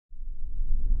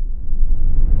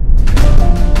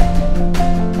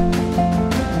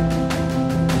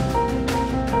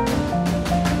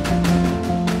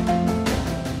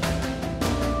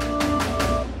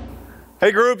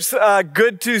Hey groups,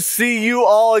 good to see you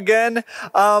all again.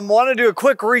 Want to do a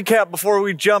quick recap before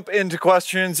we jump into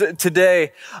questions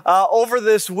today. Over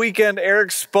this weekend,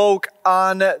 Eric spoke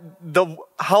on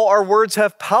how our words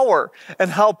have power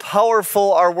and how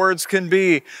powerful our words can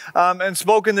be, and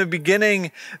spoke in the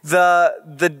beginning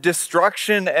the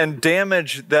destruction and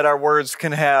damage that our words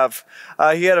can have.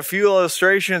 He had a few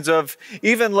illustrations of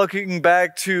even looking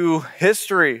back to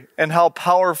history and how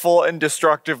powerful and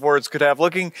destructive words could have,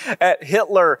 looking at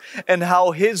Hitler and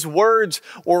how his words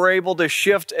were able to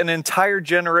shift an entire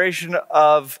generation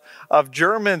of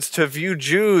Germans to view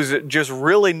Jews just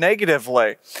really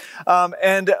negatively.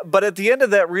 But at the end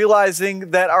of that,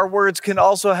 realizing that our words can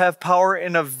also have power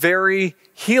in a very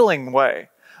healing way.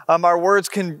 Our words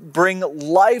can bring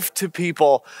life to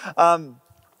people.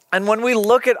 And when we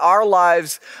look at our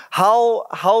lives,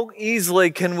 how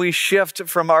easily can we shift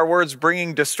from our words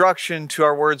bringing destruction to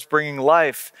our words bringing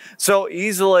life? So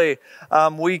easily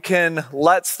we can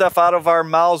let stuff out of our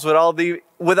mouths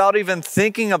without even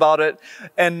thinking about it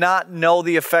and not know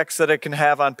the effects that it can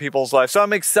have on people's lives. So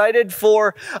I'm excited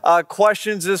for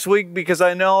questions this week because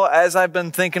I know as I've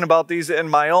been thinking about these in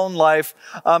my own life,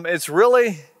 it's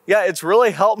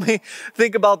really helped me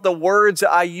think about the words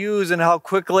I use and how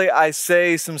quickly I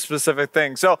say some specific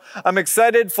things. So I'm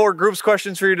excited for groups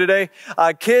questions for you today.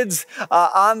 Kids,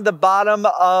 on the bottom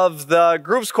of the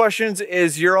groups questions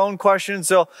is your own question.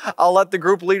 So I'll let the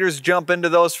group leaders jump into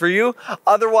those for you.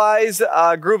 Otherwise,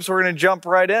 groups, we're going to jump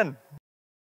right in.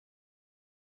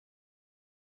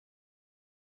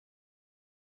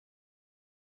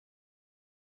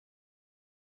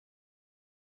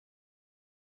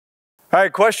 All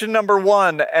right, question number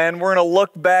 1, and we're going to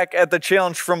look back at the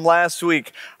challenge from last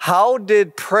week. How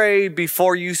did pray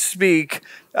before you speak?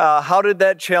 How did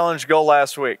that challenge go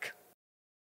last week?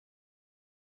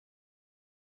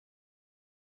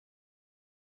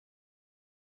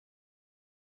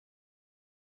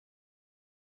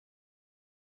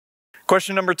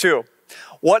 Question number 2.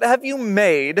 What have you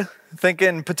made,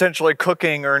 thinking potentially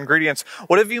cooking or ingredients,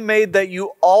 what have you made that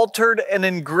you altered an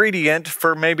ingredient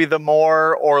for maybe the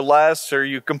more or less, or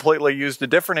you completely used a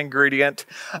different ingredient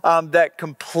that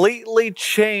completely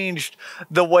changed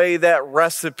the way that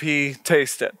recipe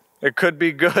tasted? It could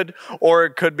be good or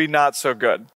it could be not so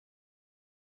good.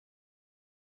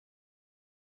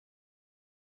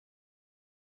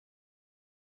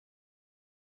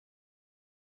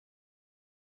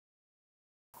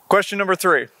 Question number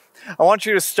 3. I want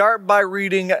you to start by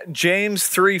reading James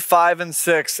 3, 5, and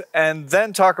 6, and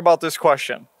then talk about this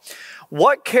question.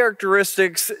 What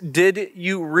characteristics did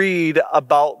you read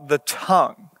about the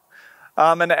tongue?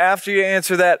 And after you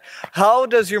answer that, how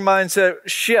does your mindset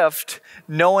shift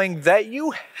knowing that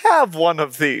you have one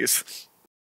of these?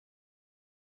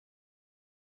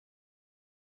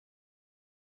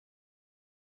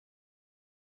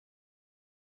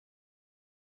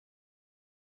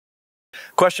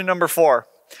 Question number 4.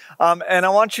 And I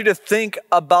want you to think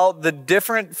about the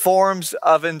different forms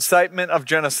of incitement of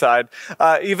genocide.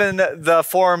 Even the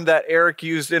form that Eric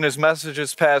used in his message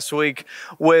this past week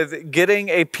with getting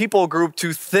a people group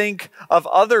to think of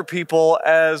other people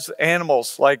as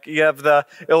animals. Like you have the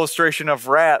illustration of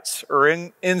rats or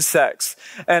insects,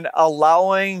 and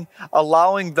allowing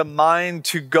the mind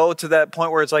to go to that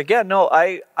point where it's like, yeah, no,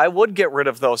 I would get rid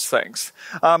of those things.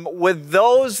 With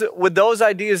those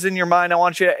ideas in your mind, I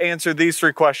want you to answer these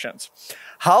 3 questions.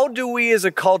 How do we as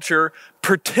a culture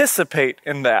participate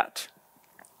in that?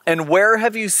 And where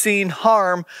have you seen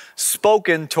harm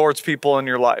spoken towards people in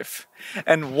your life?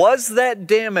 And was that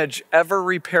damage ever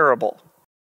repairable?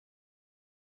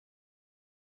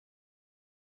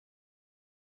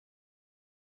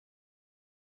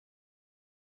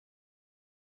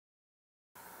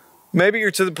 Maybe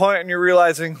you're to the point and you're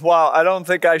realizing, wow, I don't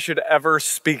think I should ever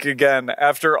speak again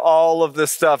after all of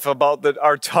this stuff about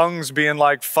our tongues being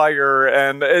like fire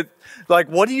and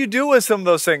what do you do with some of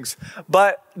those things?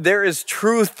 But there is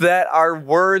truth that our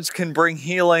words can bring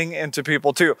healing into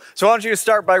people too. So I want you to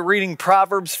start by reading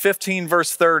Proverbs 15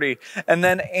 verse 30 and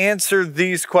then answer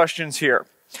these questions here.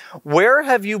 Where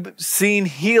have you seen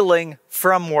healing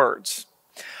from words?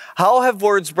 How have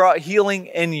words brought healing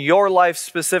in your life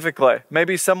specifically?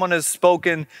 Maybe someone has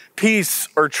spoken peace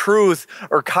or truth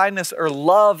or kindness or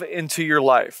love into your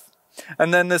life.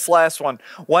 And then this last one.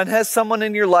 When has someone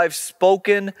in your life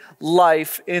spoken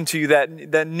life into you,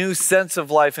 that new sense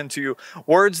of life into you?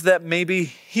 Words that maybe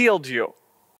healed you.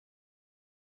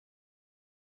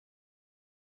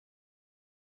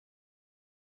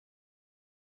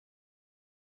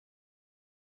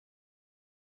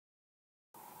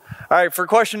 All right, for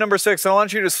question number 6, I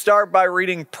want you to start by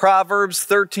reading Proverbs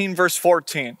 13, verse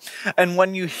 14. And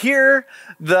when you hear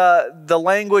the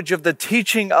language of the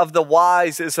teaching of the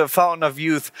wise is a fountain of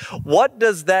youth, what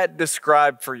does that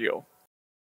describe for you?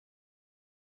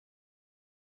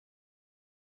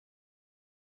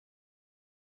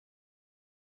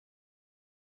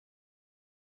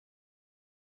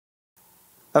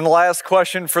 And the last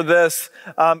question for this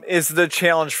is the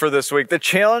challenge for this week. The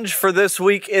challenge for this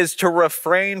week is to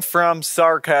refrain from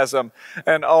sarcasm.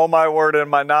 And oh my word,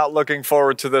 am I not looking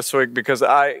forward to this week because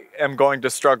I am going to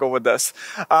struggle with this.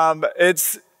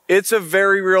 It's a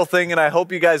very real thing, and I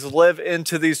hope you guys live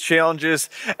into these challenges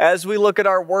as we look at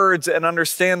our words and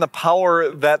understand the power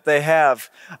that they have.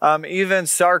 Even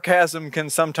sarcasm can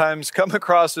sometimes come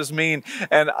across as mean,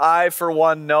 and I, for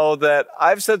one, know that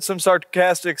I've said some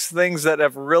sarcastic things that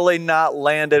have really not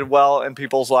landed well in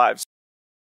people's lives.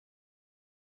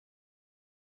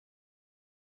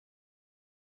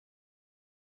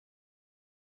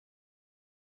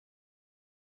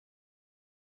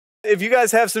 If you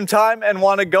guys have some time and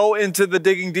want to go into the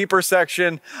digging deeper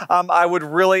section, I would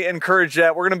really encourage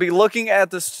that. We're going to be looking at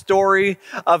the story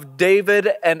of David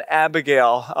and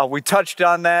Abigail. We touched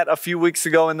on that a few weeks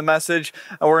ago in the message,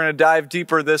 and we're going to dive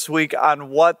deeper this week on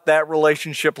what that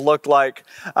relationship looked like.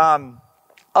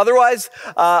 Otherwise,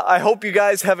 I hope you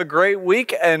guys have a great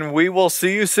week, and we will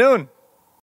see you soon.